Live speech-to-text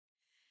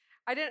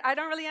I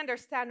don't really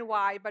understand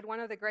why, but one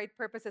of the great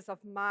purposes of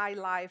my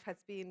life has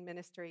been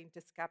ministering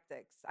to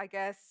skeptics. I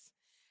guess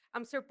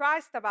I'm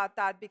surprised about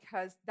that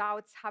because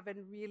doubts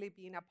haven't really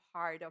been a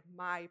part of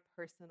my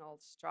personal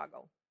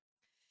struggle.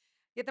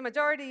 Yet the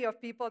majority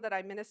of people that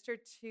I minister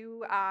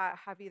to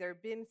have either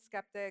been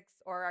skeptics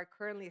or are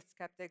currently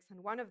skeptics,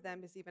 and one of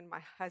them is even my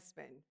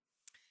husband.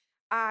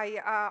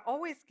 I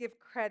always give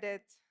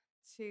credit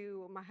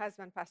to my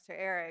husband, Pastor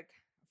Eric,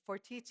 for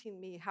teaching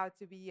me how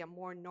to be a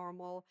more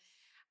normal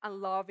and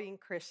loving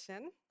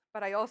Christian,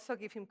 but I also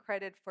give him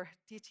credit for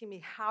teaching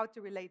me how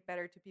to relate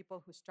better to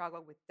people who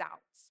struggle with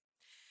doubts.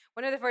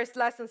 One of the first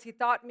lessons he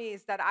taught me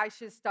is that I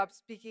should stop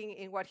speaking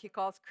in what he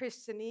calls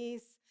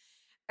Christianese.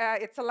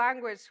 It's a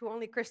language who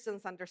only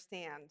Christians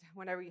understand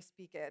whenever you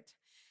speak it.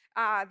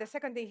 The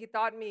second thing he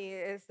taught me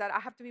is that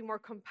I have to be more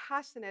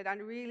compassionate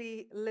and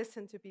really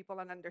listen to people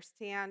and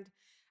understand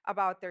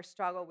about their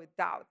struggle with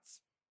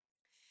doubts.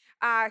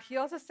 He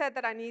also said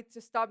that I need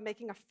to stop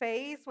making a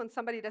face when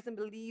somebody doesn't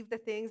believe the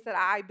things that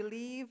I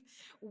believe.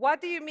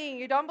 What do you mean?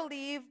 You don't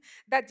believe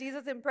that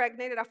Jesus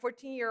impregnated a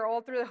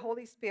 14-year-old through the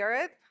Holy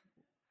Spirit?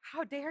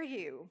 How dare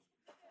you?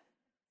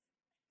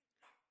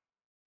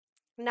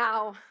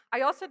 Now,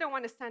 I also don't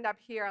want to stand up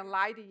here and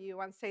lie to you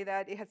and say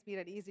that it has been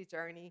an easy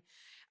journey.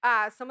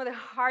 Some of the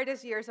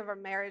hardest years of our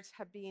marriage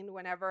have been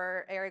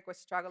whenever Eric was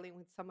struggling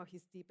with some of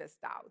his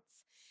deepest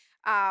doubts.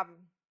 Um,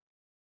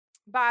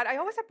 but I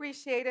always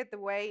appreciated the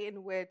way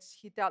in which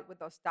he dealt with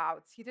those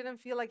doubts. He didn't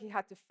feel like he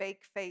had to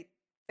fake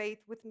faith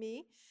with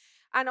me.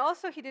 And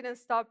also, he didn't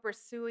stop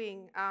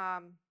pursuing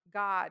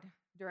God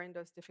during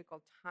those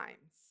difficult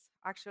times.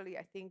 Actually,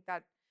 I think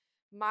that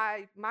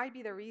might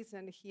be the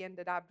reason he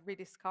ended up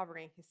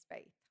rediscovering his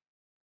faith.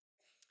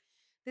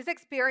 This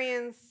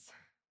experience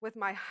with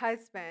my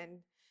husband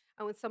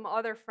and with some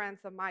other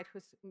friends of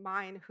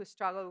mine who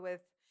struggle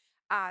with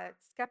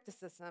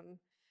skepticism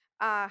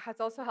has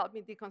also helped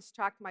me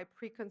deconstruct my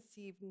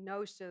preconceived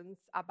notions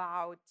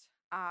about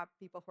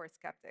people who are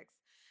skeptics.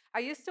 I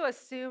used to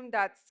assume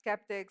that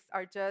skeptics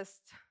are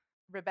just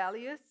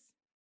rebellious.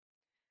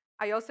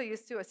 I also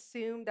used to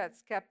assume that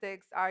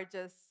skeptics are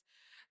just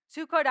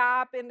too caught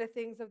up in the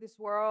things of this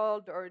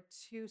world or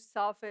too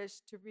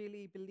selfish to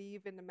really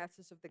believe in the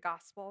message of the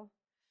gospel.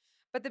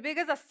 But the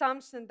biggest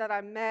assumption that I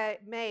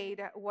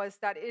made was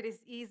that it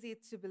is easy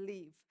to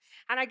believe.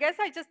 And I guess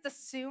I just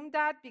assumed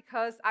that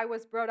because I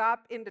was brought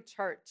up in the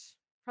church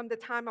from the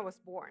time I was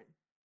born.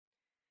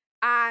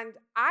 And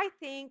I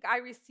think I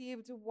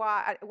received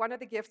one of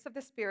the gifts of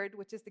the Spirit,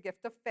 which is the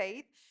gift of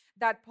faith,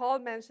 that Paul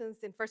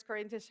mentions in 1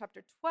 Corinthians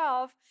chapter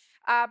 12.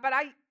 But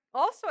I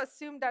also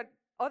assumed that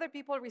other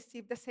people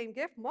receive the same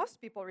gift. Most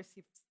people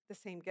receive the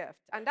same gift.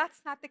 And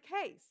that's not the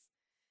case.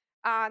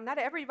 Not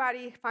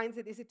everybody finds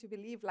it easy to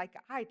believe like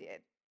I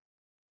did.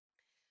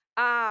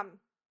 Um,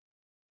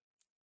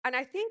 and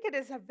I think it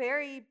is a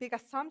very big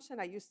assumption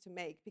I used to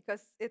make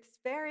because it's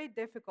very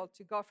difficult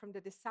to go from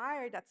the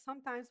desire that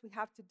sometimes we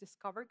have to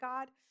discover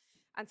God,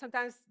 and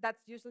sometimes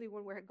that's usually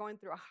when we're going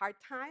through a hard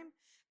time,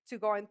 to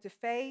go into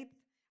faith,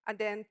 and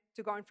then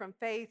to going from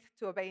faith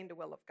to obeying the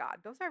will of God.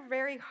 Those are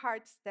very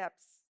hard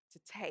steps to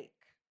take.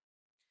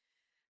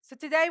 So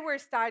today we're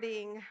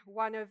studying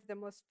one of the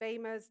most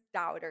famous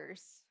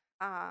doubters,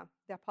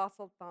 the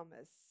Apostle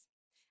Thomas.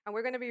 And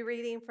we're going to be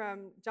reading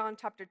from John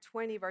chapter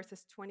 20,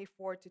 verses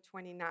 24 to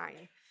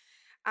 29.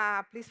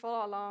 Please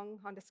follow along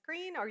on the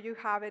screen, or you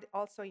have it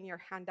also in your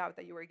handout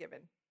that you were given.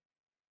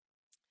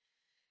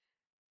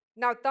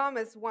 Now,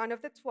 Thomas, one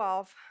of the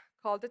 12,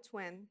 called the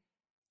twin,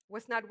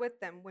 was not with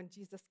them when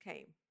Jesus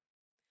came.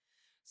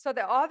 So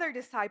the other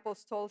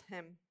disciples told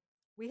him,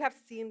 "We have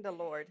seen the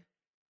Lord."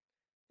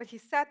 But he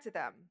said to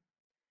them,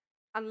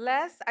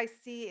 "Unless I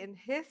see in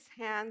his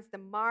hands the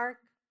mark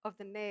of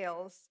the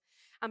nails,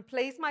 and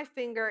place my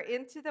finger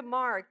into the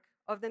mark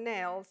of the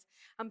nails,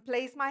 and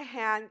place my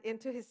hand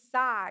into his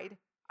side,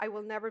 I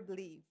will never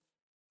believe."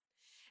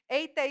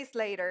 8 days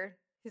later,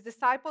 his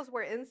disciples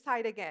were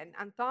inside again,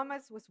 and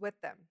Thomas was with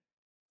them.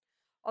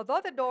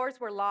 Although the doors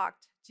were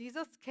locked,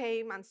 Jesus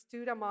came and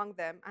stood among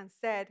them and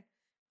said,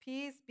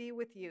 "Peace be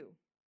with you."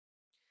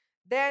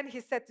 Then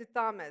he said to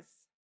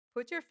Thomas,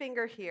 "Put your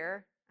finger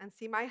here and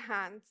see my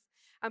hands,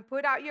 and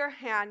put out your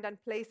hand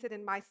and place it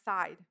in my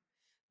side.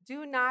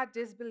 Do not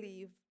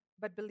disbelieve,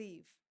 but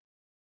believe."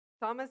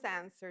 Thomas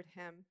answered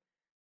him,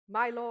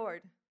 "My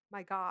Lord,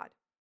 my God."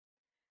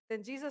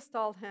 Then Jesus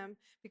told him,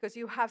 "Because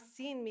you have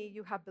seen me,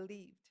 you have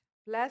believed.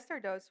 Blessed are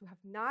those who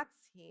have not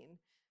seen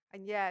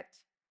and yet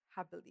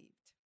have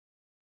believed."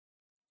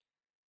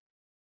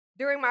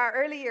 During my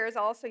early years,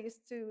 I also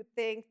used to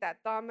think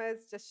that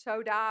Thomas just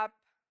showed up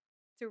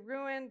to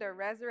ruin the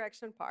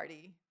resurrection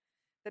party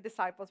the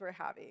disciples were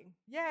having.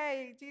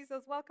 Yay,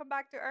 Jesus, welcome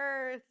back to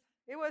earth.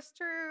 It was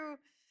true.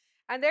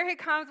 And there he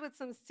comes with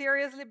some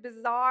seriously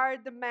bizarre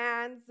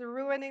demands,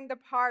 ruining the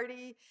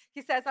party.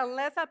 He says,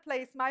 "Unless I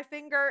place my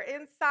finger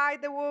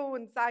inside the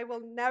wounds, I will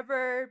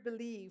never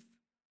believe."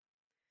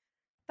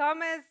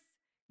 Thomas,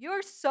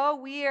 you're so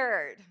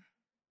weird.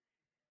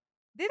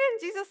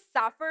 Didn't Jesus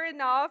suffer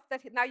enough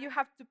that now you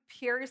have to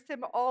pierce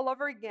him all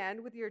over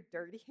again with your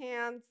dirty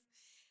hands?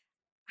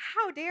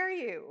 How dare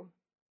you?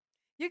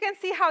 You can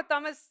see how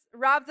Thomas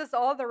rubs us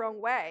all the wrong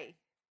way.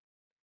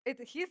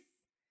 He's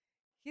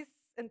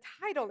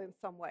entitled in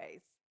some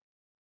ways.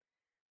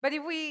 But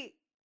if we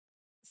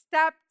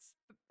step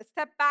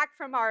step back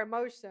from our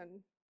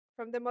emotion,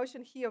 from the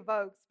emotion he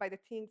evokes by the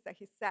things that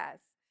he says,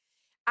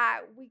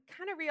 we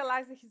kind of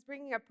realize that he's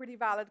bringing a pretty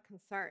valid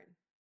concern.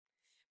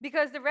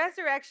 Because the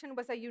resurrection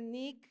was a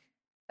unique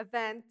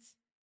event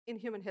in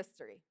human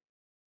history.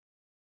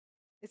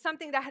 It's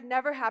something that had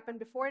never happened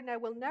before and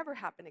that will never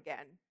happen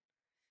again.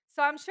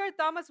 So I'm sure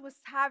Thomas was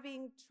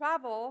having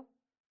trouble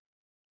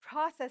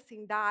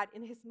processing that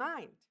in his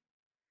mind.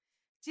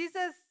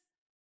 Jesus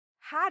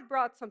had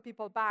brought some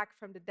people back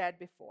from the dead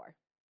before.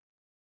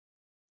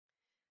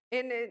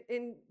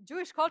 In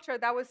Jewish culture,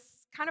 that was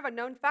kind of a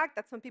known fact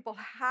that some people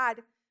had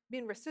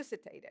been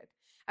resuscitated.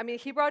 I mean,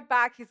 he brought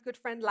back his good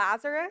friend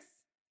Lazarus.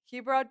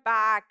 He brought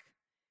back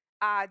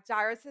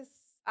Jairus'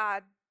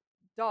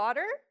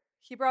 daughter.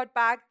 He brought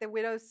back the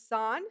widow's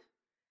son.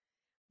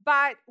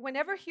 But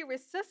whenever he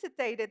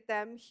resuscitated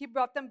them, he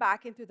brought them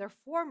back into their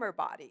former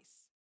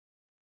bodies.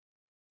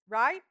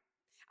 Right?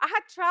 I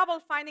had trouble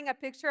finding a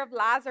picture of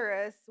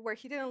Lazarus where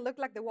he didn't look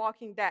like the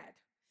Walking Dead,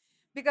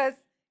 because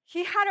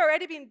he had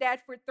already been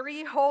dead for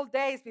 3 whole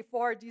days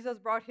before Jesus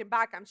brought him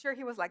back. I'm sure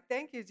he was like,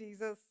 "Thank you,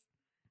 Jesus.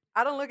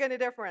 I don't look any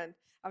different."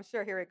 I'm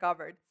sure he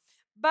recovered.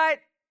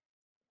 But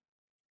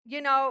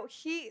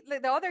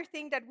the other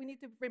thing that we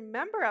need to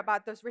remember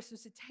about those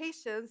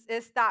resuscitations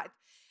is that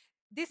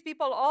these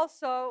people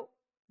also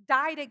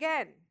died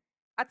again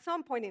at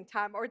some point in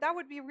time, or that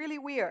would be really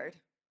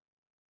weird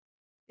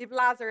if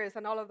Lazarus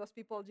and all of those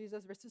people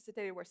Jesus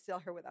resuscitated were still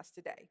here with us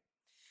today.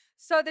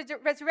 So the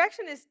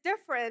resurrection is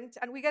different,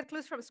 and we get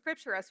clues from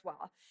Scripture as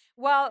well.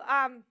 Well,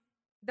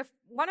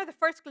 one of the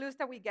first clues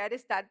that we get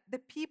is that the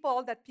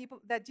people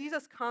that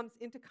Jesus comes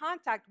into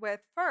contact with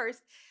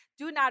first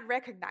do not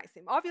recognize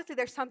him. Obviously,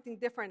 there's something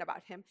different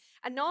about him,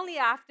 and only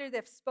after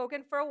they've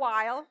spoken for a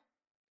while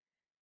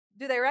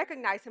do they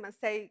recognize him and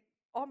say,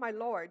 "Oh my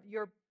Lord,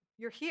 you're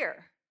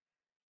here."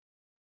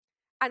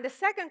 And the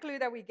second clue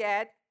that we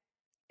get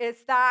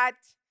is that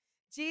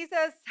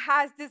Jesus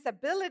has this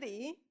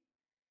ability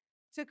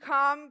to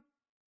come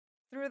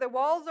through the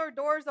walls or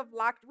doors of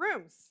locked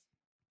rooms.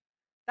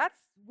 That's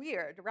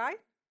weird, right?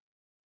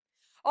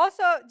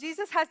 Also,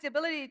 Jesus has the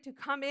ability to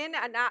come in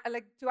and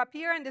to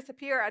appear and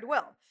disappear at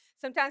will.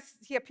 Sometimes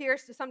he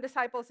appears to some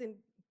disciples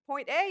in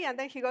point A and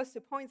then he goes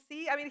to point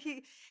C. I mean,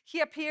 he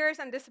appears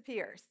and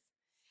disappears.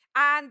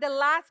 And the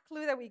last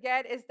clue that we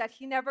get is that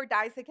he never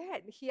dies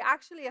again. He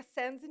actually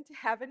ascends into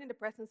heaven in the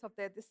presence of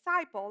the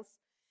disciples,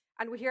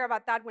 and we hear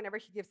about that whenever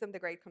he gives them the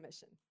Great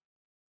Commission.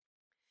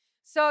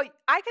 So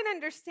I can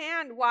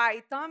understand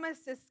why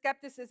Thomas's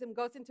skepticism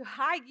goes into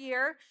high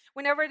gear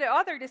whenever the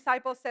other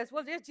disciple says,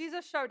 "Well,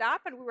 Jesus showed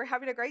up and we were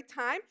having a great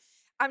time."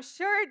 I'm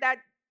sure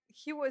that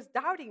he was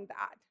doubting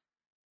that.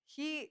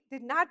 He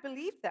did not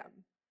believe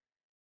them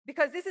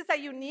because this is a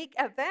unique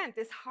event.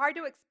 It's hard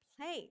to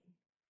explain.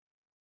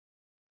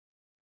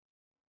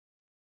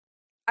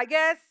 I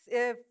guess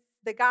if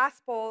the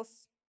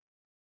Gospels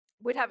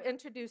would have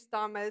introduced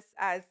Thomas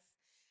as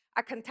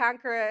a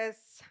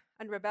cantankerous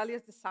and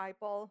rebellious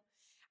disciple,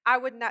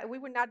 we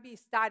would not be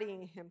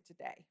studying him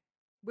today.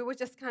 We would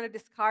just kind of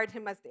discard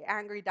him as the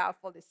angry,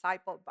 doubtful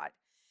disciple. But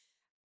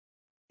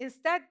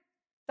instead,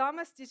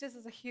 Thomas teaches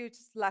us a huge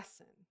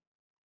lesson.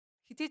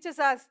 He teaches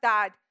us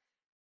that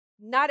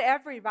not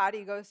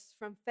everybody goes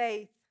from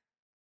faith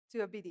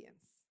to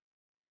obedience,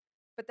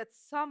 but that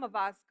some of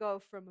us go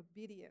from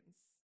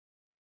obedience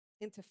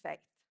into faith.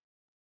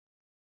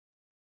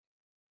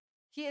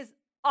 He is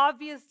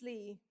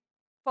obviously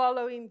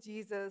following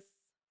Jesus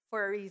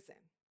for a reason.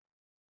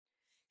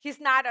 He's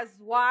not as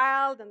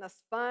wild and as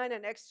fun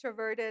and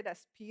extroverted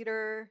as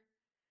Peter.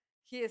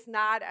 He is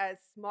not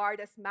as smart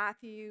as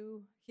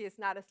Matthew. He is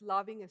not as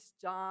loving as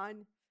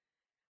John.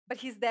 But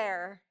he's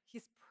there.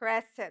 He's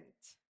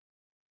present.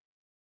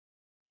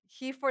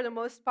 He, for the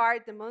most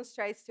part,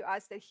 demonstrates to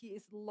us that he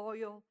is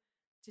loyal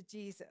to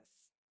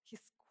Jesus.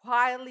 He's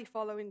quietly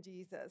following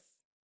Jesus.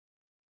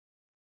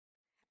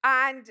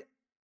 And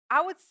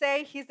I would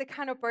say he's the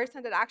kind of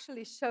person that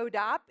actually showed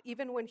up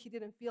even when he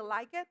didn't feel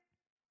like it,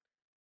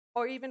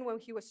 or even when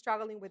he was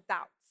struggling with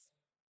doubts.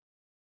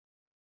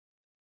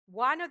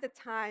 One of the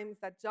times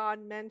that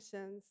John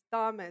mentions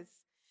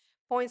Thomas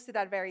points to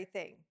that very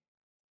thing.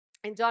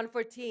 In John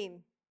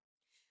 14,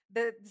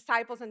 the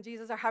disciples and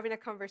Jesus are having a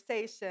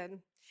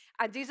conversation,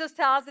 and Jesus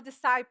tells the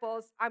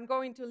disciples, "I'm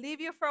going to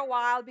leave you for a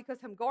while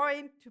because I'm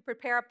going to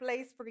prepare a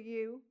place for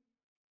you,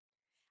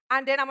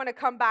 and then I'm going to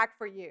come back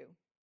for you."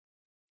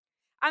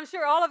 I'm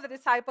sure all of the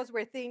disciples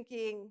were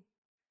thinking,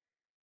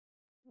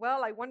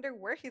 "Well, I wonder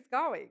where he's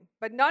going."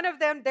 But none of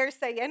them dare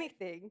say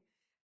anything,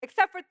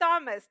 except for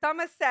Thomas.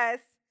 Thomas says,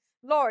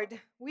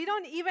 "Lord, we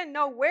don't even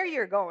know where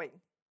you're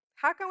going.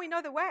 How can we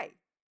know the way?"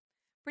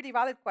 Pretty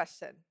valid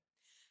question.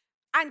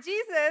 And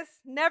Jesus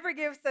never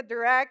gives a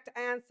direct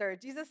answer.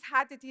 Jesus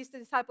had to teach the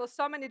disciples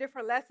so many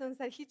different lessons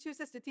that he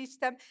chooses to teach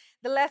them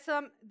the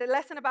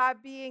lesson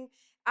about being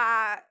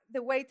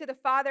the way to the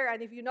Father.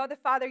 And if you know the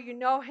Father, you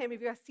know him.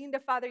 If you have seen the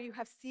Father, you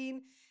have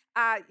seen.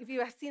 If you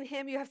have seen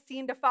him, you have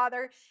seen the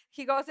Father.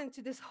 He goes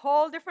into this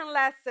whole different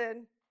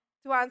lesson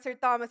to answer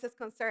Thomas's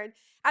concern.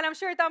 And I'm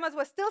sure Thomas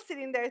was still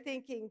sitting there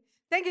thinking,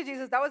 "Thank you,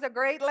 Jesus. That was a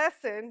great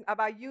lesson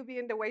about you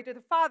being the way to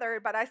the Father,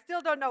 but I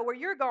still don't know where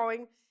you're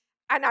going,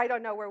 and I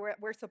don't know where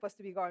we're supposed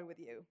to be going with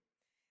you."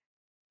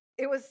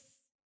 It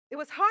was it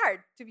was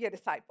hard to be a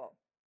disciple.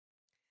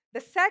 The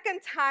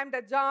second time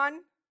that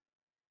John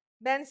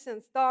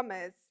mentions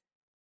Thomas,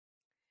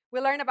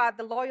 we learn about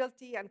the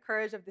loyalty and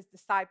courage of this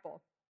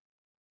disciple.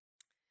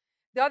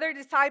 The other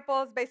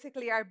disciples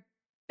basically are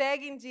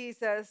begging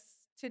Jesus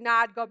to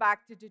not go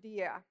back to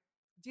Judea.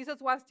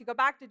 Jesus wants to go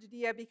back to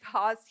Judea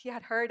because he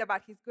had heard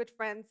about his good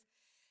friend's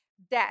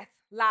death.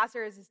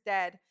 Lazarus is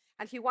dead,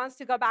 and he wants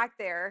to go back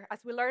there.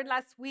 As we learned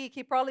last week,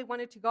 he probably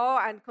wanted to go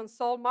and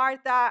console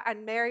Martha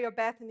and Mary of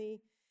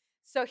Bethany.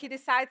 So he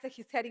decides that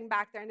he's heading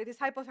back there. And the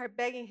disciples are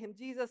begging him,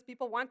 "Jesus,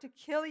 people want to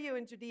kill you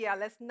in Judea.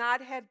 Let's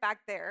not head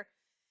back there."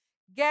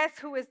 Guess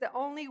who is the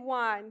only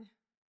one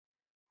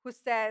who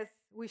says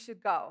we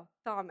should go?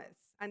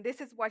 Thomas. And this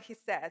is what he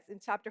says in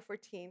chapter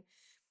 14.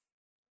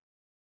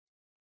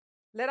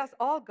 "Let us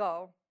all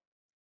go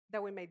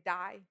that we may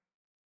die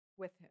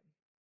with him."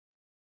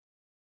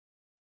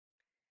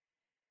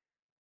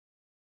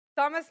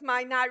 Thomas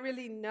might not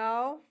really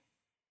know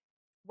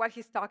what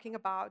he's talking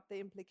about, the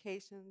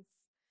implications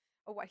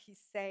of what he's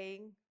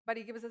saying, but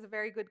he gives us a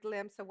very good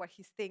glimpse of what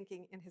he's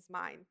thinking in his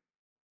mind.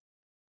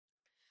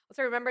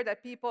 Also, remember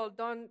that people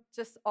don't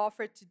just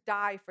offer to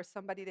die for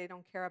somebody they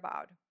don't care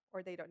about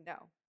or they don't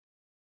know.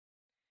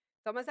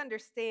 Thomas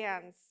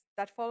understands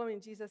that following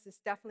Jesus is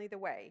definitely the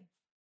way.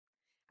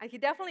 And he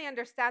definitely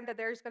understands that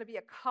there's going to be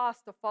a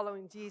cost of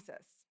following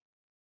Jesus.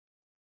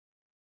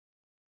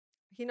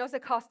 He knows the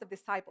cost of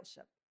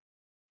discipleship.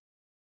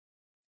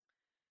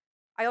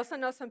 I also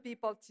know some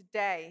people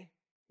today,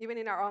 even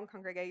in our own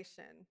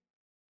congregation,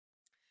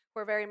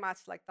 who are very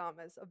much like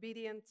Thomas,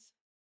 obedient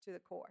to the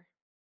core.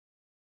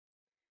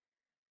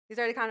 These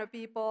are the kind of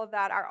people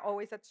that are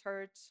always at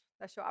church,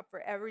 that show up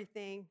for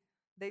everything.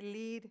 They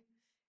lead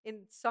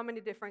in so many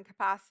different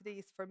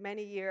capacities for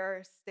many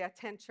years. They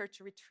attend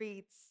church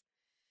retreats.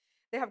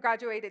 They have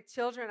graduated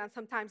children and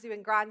sometimes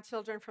even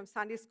grandchildren from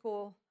Sunday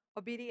school,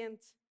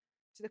 obedient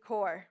to the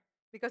core,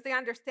 because they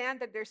understand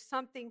that there's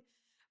something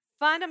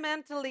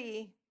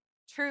fundamentally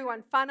true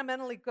and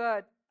fundamentally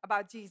good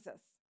about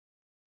Jesus.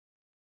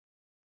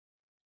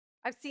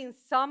 I've seen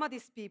some of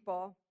these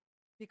people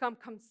become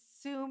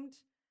consumed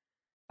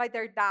by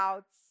their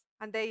doubts,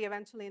 and they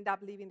eventually end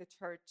up leaving the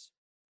church.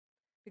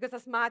 Because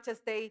as much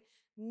as they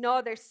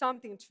know there's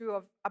something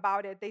true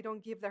about it, they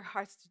don't give their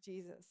hearts to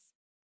Jesus.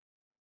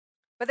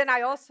 But then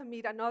I also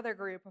meet another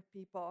group of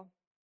people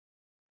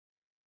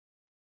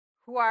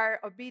who are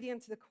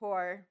obedient to the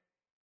core,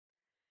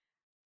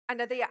 and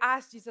that they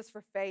ask Jesus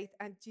for faith,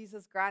 and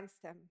Jesus grants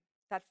them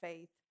that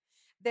faith.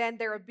 Then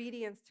their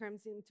obedience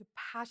turns into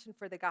passion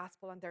for the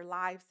gospel, and their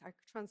lives are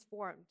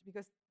transformed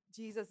because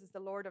Jesus is the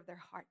Lord of their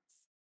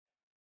hearts.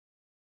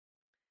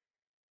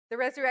 The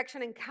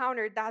resurrection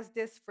encounter does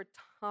this for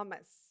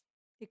Thomas.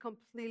 It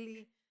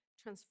completely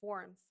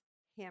transforms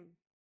him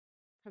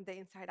from the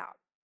inside out.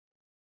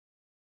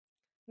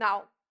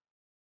 Now,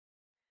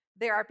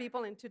 there are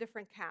people in two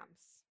different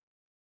camps.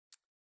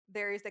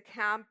 There is a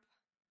camp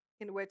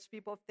in which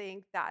people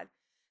think that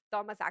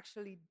Thomas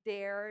actually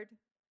dared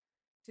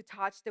to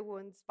touch the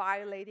wounds,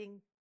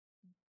 violating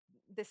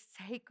the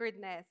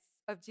sacredness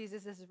of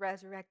Jesus'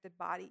 resurrected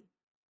body.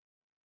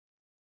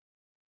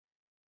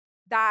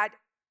 That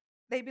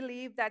they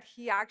believe that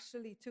he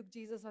actually took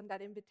Jesus on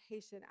that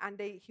invitation and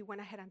he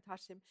went ahead and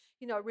touched him.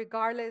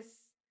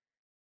 Regardless,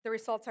 the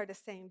results are the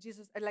same.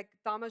 Like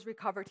Thomas,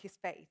 recovered his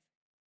faith.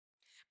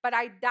 But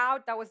I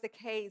doubt that was the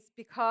case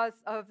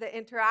because of the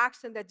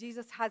interaction that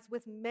Jesus has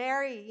with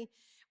Mary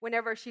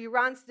whenever she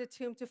runs to the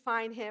tomb to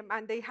find him,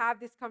 and they have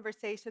this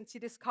conversation. She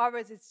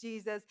discovers it's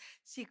Jesus.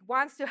 She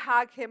wants to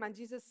hug him, and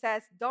Jesus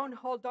says, "Don't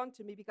hold on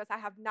to me because I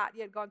have not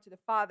yet gone to the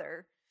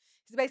Father."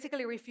 He's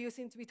basically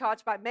refusing to be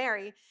touched by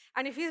Mary.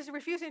 And if he's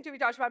refusing to be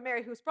touched by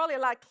Mary, who's probably a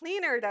lot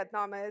cleaner than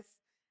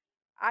Thomas,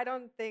 I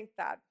don't think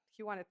that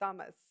he wanted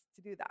Thomas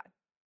to do that.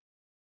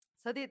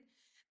 So did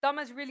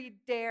Thomas really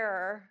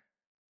dare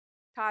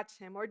touch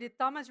him? Or did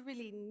Thomas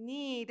really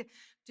need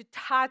to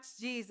touch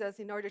Jesus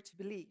in order to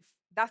believe?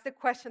 That's the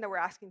question that we're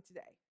asking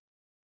today.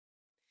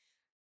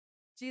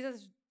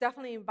 Jesus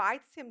definitely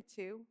invites him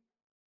to.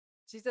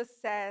 Jesus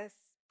says,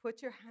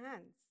 "Put your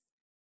hands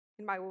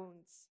in my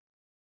wounds."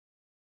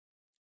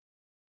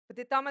 But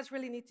did Thomas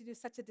really need to do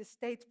such a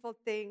distasteful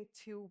thing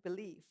to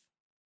believe?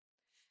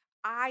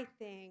 I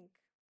think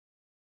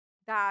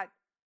that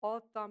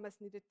all Thomas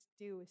needed to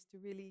do is to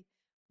really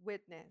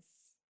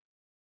witness,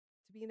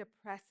 to be in the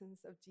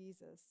presence of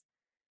Jesus,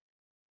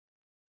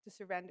 to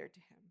surrender to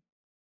him.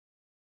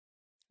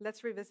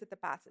 Let's revisit the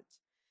passage.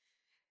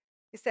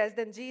 It says,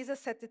 Then Jesus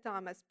said to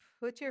Thomas,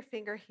 Put your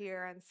finger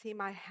here and see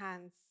my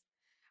hands,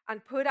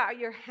 and put out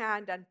your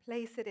hand and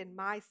place it in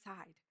my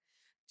side.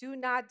 Do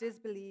not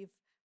disbelieve,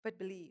 but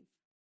believe.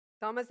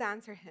 Thomas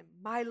answered him,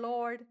 My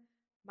Lord,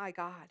 my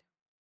God.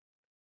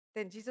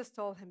 Then Jesus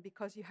told him,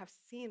 Because you have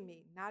seen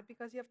me, not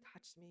because you have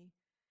touched me,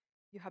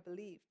 you have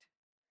believed.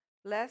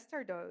 Blessed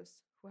are those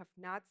who have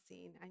not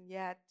seen and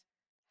yet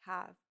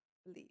have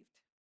believed.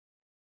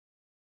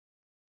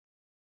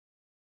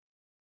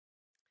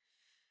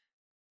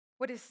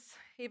 What is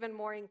even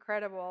more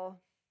incredible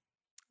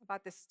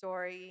about this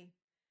story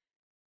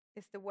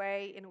is the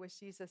way in which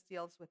Jesus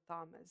deals with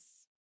Thomas.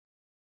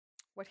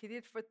 What he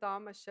did for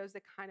Thomas shows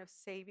the kind of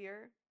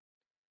Savior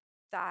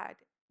that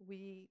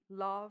we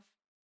love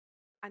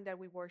and that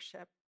we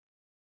worship.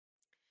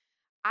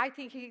 I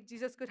think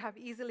Jesus could have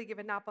easily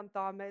given up on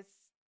Thomas,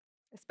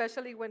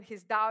 especially when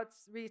his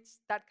doubts reached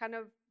that kind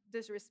of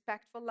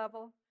disrespectful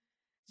level.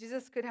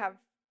 Jesus could have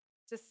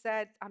just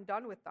said, I'm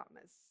done with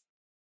Thomas.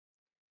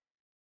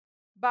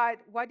 But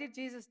what did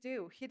Jesus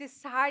do? He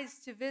decides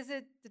to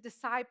visit the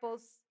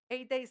disciples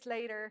 8 days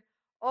later,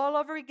 all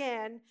over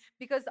again,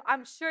 because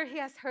I'm sure he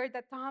has heard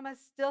that Thomas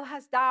still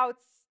has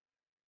doubts.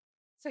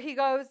 So he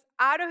goes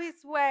out of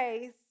his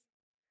ways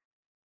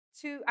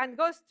and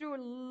goes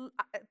through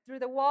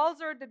the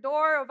walls or the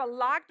door of a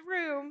locked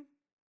room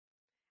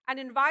and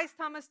invites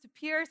Thomas to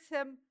pierce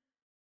him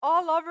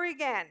all over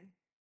again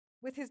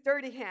with his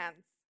dirty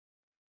hands.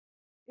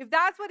 If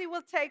that's what it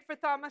will take for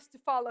Thomas to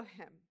follow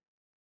him,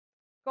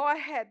 go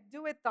ahead,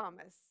 do it,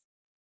 Thomas.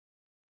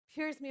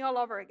 Pierce me all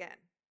over again.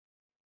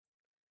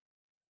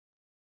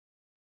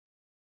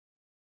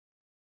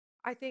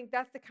 I think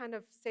that's the kind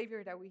of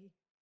Savior that we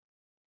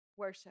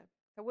worship,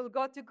 that will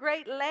go to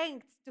great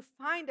lengths to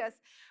find us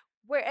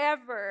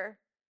wherever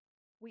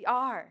we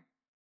are.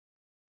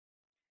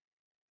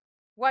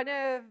 One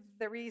of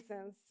the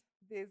reasons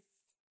this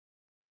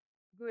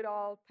good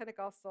old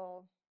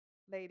Pentecostal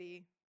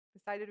lady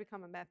decided to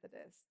become a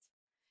Methodist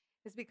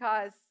is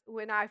because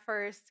when I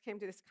first came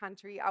to this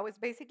country, I was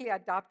basically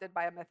adopted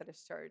by a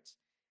Methodist church.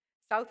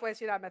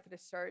 Southwest United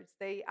Methodist Church.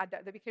 They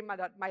became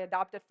my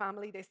adopted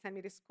family. They sent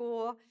me to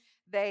school.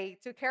 They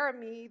took care of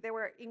me. They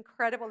were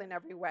incredible in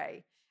every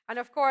way. And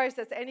of course,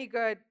 as any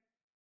good,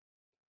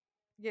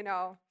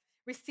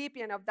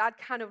 recipient of that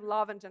kind of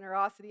love and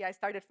generosity, I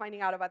started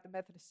finding out about the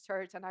Methodist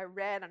Church, and I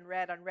read and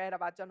read and read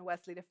about John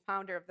Wesley, the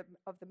founder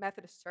of the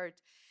Methodist Church.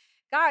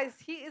 Guys,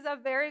 he is a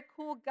very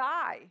cool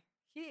guy.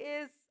 He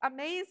is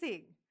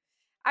amazing.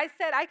 I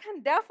said, I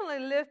can definitely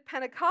live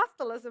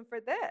Pentecostalism for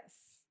this.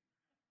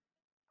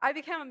 I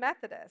became a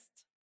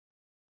Methodist.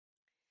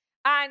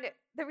 And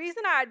the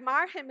reason I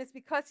admire him is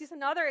because he's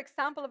another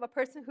example of a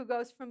person who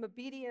goes from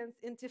obedience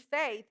into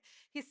faith.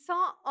 He's so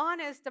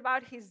honest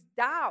about his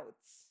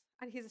doubts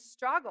and his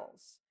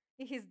struggles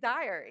in his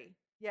diary.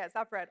 Yes,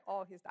 I've read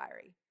all his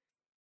diary.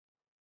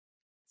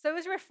 So it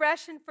was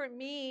refreshing for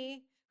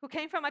me, who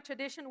came from a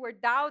tradition where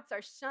doubts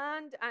are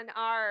shunned and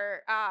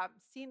are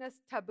seen as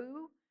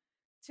taboo,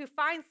 to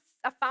find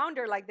a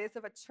founder like this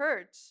of a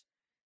church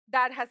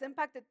that has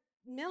impacted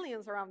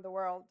millions around the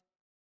world.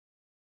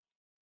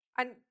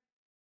 And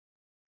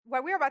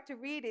what we're about to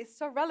read is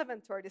so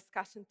relevant to our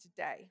discussion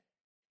today.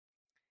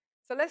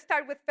 So let's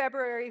start with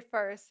February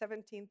 1st,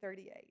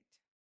 1738.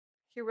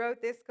 He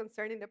wrote this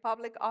concerning the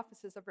public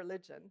offices of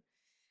religion,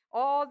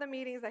 all the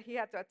meetings that he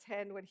had to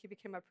attend when he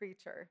became a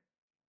preacher.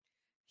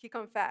 He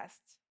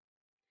confessed,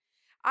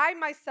 I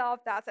myself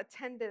thus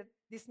attended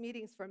these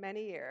meetings for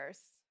many years,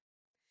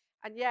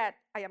 and yet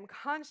I am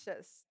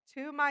conscious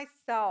to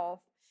myself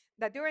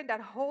that during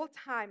that whole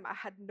time I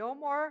had no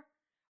more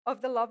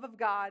of the love of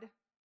God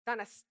than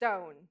a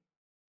stone.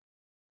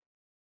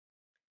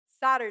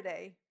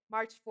 Saturday,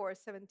 March 4,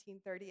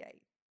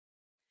 1738.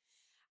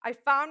 I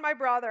found my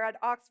brother at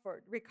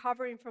Oxford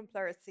recovering from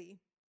pleurisy,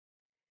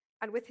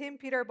 and with him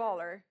Peter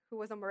Boller, who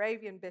was a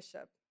Moravian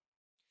bishop,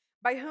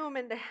 by whom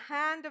in the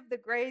hand of the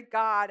great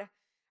God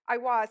I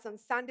was on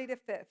Sunday the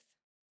 5th,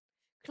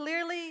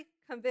 clearly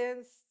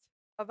convinced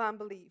of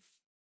unbelief,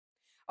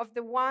 of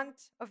the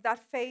want of that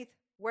faith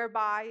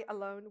whereby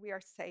alone we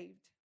are saved.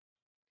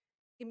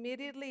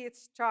 Immediately it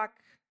struck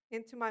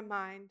into my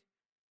mind,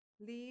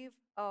 leave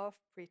off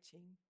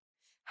preaching.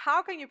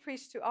 How can you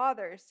preach to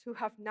others who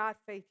have not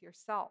faith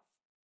yourself?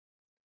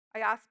 I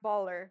asked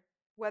Boller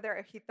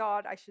whether he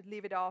thought I should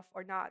leave it off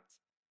or not.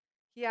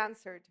 He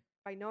answered,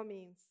 by no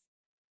means.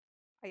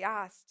 I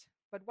asked,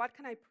 but what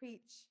can I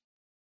preach?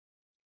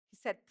 He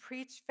said,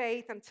 preach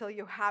faith until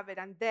you have it,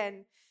 and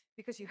then,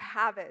 because you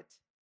have it,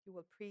 you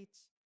will preach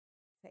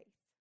faith.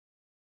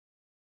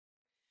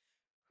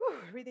 Whew,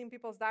 reading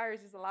people's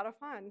diaries is a lot of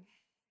fun.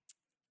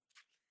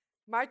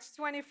 March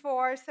 24,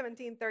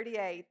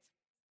 1738.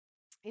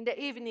 In the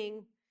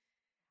evening,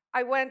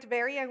 I went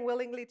very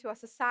unwillingly to a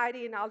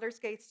society in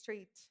Aldersgate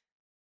Street,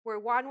 where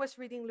one was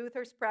reading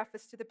Luther's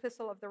preface to the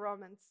Epistle of the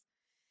Romans.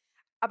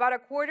 About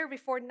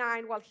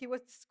 9:15, while he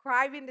was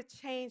describing the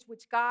change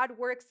which God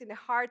works in the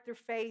heart through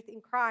faith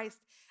in Christ,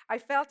 I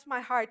felt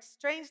my heart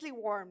strangely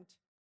warmed.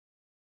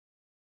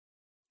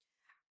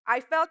 I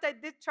felt I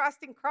did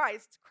trust in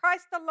Christ,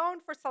 Christ alone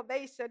for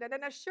salvation, and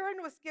an assurance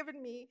was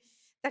given me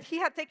that He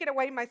had taken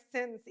away my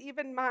sins,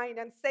 even mine,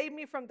 and saved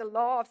me from the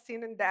law of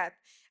sin and death.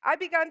 I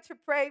began to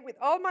pray with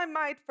all my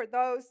might for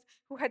those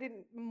who had,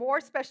 in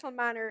more special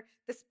manner,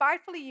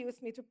 despitefully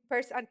used me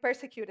and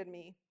persecuted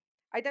me.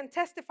 I then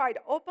testified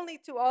openly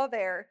to all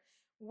there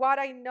what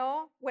I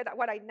now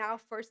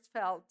first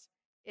felt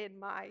in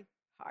my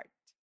heart.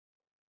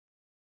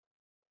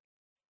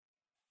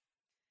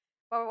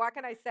 Well, what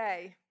can I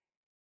say?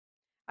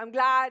 I'm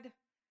glad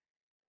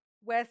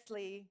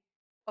Wesley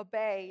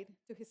obeyed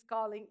to his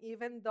calling,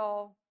 even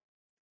though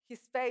his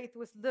faith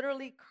was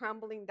literally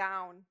crumbling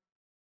down.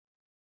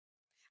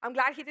 I'm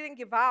glad he didn't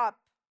give up.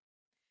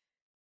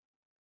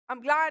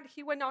 I'm glad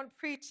he went on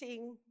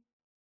preaching,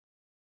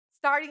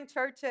 starting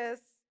churches,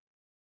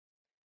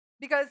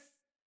 because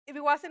if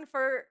it wasn't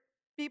for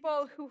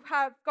people who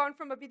have gone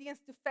from obedience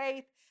to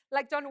faith,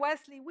 like John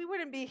Wesley, we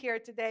wouldn't be here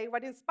today.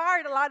 What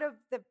inspired a lot of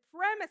the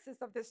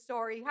premises of this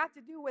story had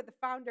to do with the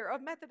founder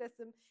of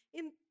Methodism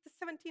in the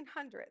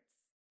 1700s.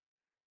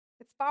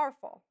 It's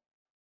powerful.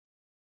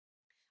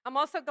 I'm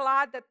also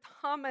glad that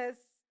Thomas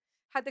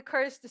had the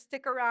courage to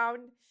stick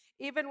around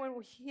even when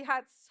he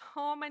had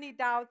so many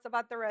doubts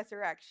about the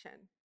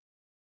resurrection.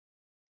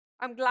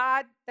 I'm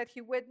glad that he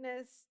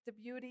witnessed the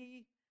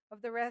beauty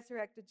of the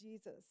resurrected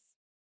Jesus.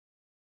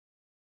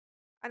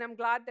 And I'm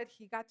glad that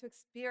he got to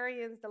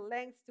experience the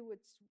lengths to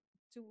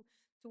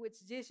which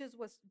Jesus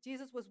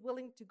was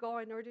willing to go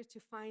in order to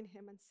find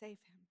him and save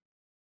him.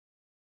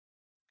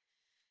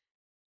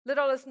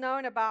 Little is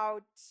known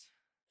about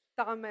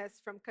Thomas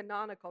from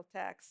canonical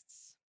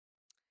texts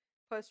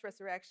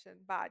post-resurrection,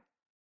 but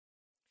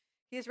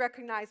he is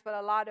recognized by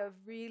a lot of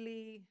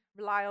really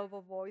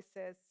reliable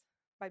voices,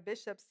 by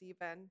bishops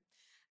even,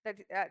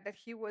 that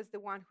he was the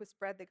one who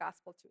spread the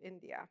gospel to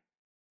India.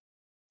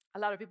 A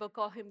lot of people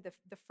call him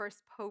the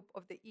first pope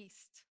of the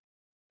East.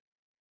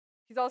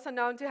 He's also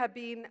known to have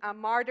been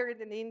martyred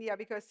in India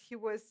because he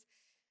was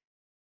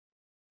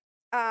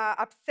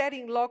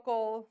upsetting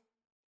local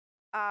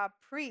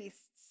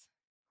priests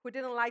who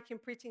didn't like him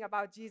preaching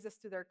about Jesus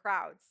to their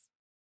crowds.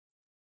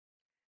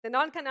 The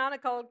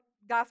non-canonical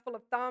Gospel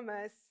of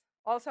Thomas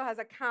also has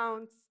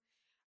accounts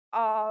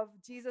of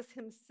Jesus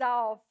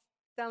himself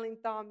telling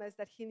Thomas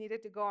that he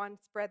needed to go and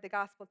spread the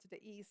gospel to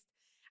the east,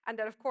 and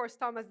that, of course,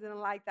 Thomas didn't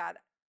like that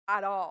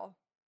at all.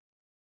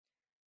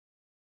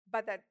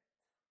 But that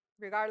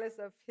regardless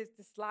of his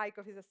dislike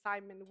of his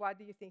assignment, what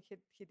do you think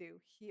he do?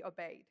 He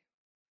obeyed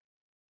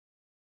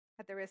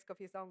at the risk of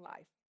his own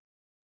life.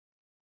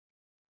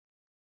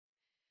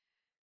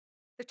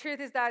 The truth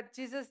is that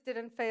Jesus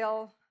didn't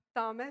fail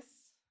Thomas.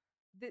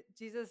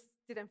 Jesus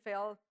didn't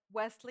fail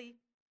Wesley.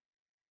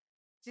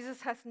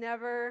 Jesus has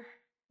never,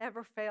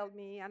 ever failed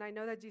me, and I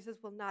know that Jesus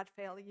will not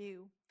fail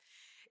you.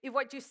 If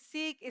what you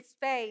seek is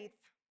faith,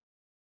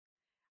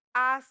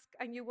 ask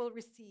and you will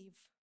receive.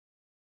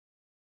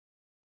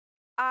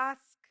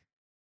 Ask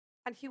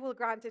and he will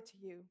grant it to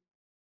you.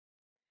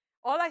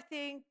 All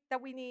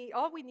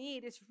we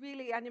need is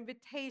really an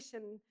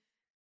invitation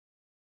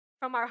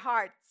from our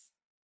hearts.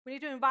 We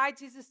need to invite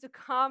Jesus to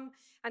come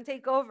and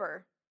take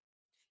over.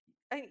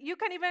 And you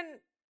can even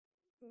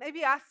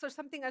maybe ask for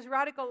something as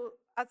radical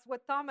as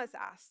what Thomas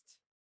asked.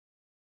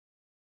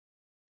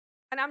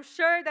 And I'm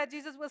sure that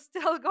Jesus will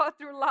still go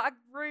through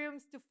locked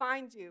rooms to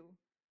find you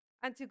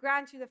and to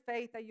grant you the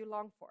faith that you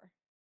long for.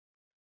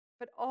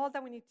 But all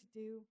that we need to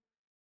do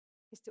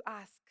is to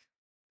ask.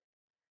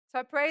 So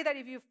I pray that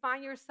if you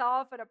find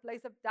yourself at a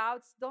place of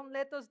doubts, don't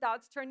let those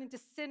doubts turn into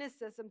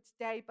cynicism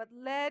today, but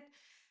let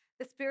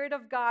the Spirit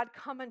of God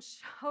come and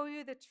show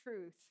you the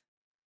truth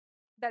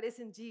that is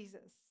in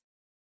Jesus.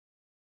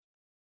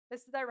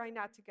 Let's do that right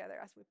now together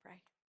as we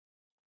pray.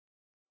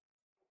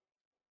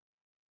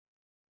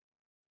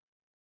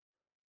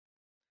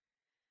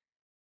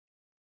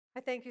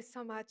 I thank you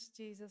so much,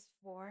 Jesus,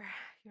 for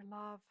your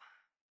love,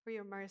 for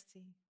your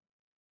mercy,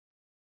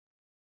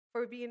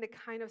 for being the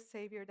kind of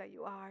Savior that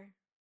you are,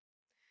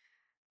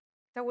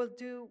 that will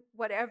do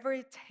whatever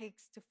it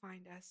takes to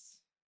find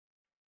us,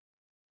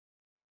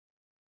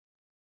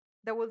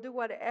 that will do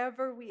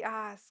whatever we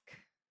ask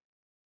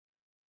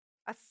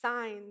as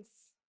signs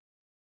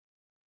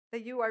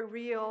that you are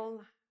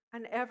real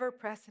and ever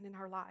present in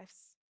our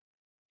lives.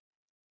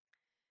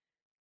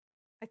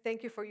 I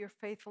thank you for your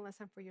faithfulness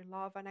and for your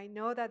love, and I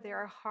know that there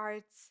are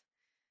hearts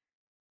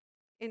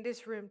in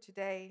this room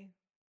today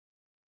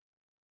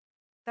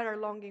that are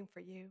longing for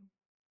you.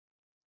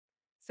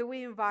 So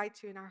we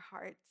invite you in our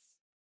hearts.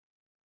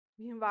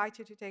 We invite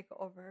you to take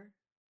over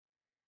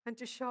and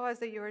to show us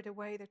that you are the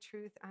way, the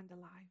truth, and the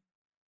life.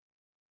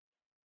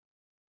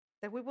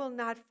 That we will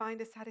not find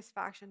the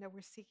satisfaction that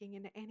we're seeking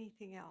in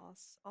anything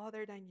else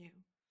other than you.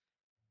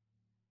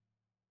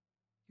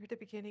 You're the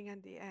beginning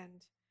and the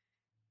end.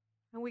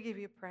 And we give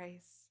you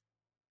praise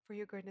for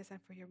your goodness and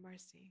for your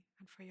mercy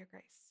and for your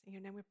grace. In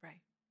your name we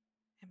pray.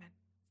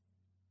 Amen.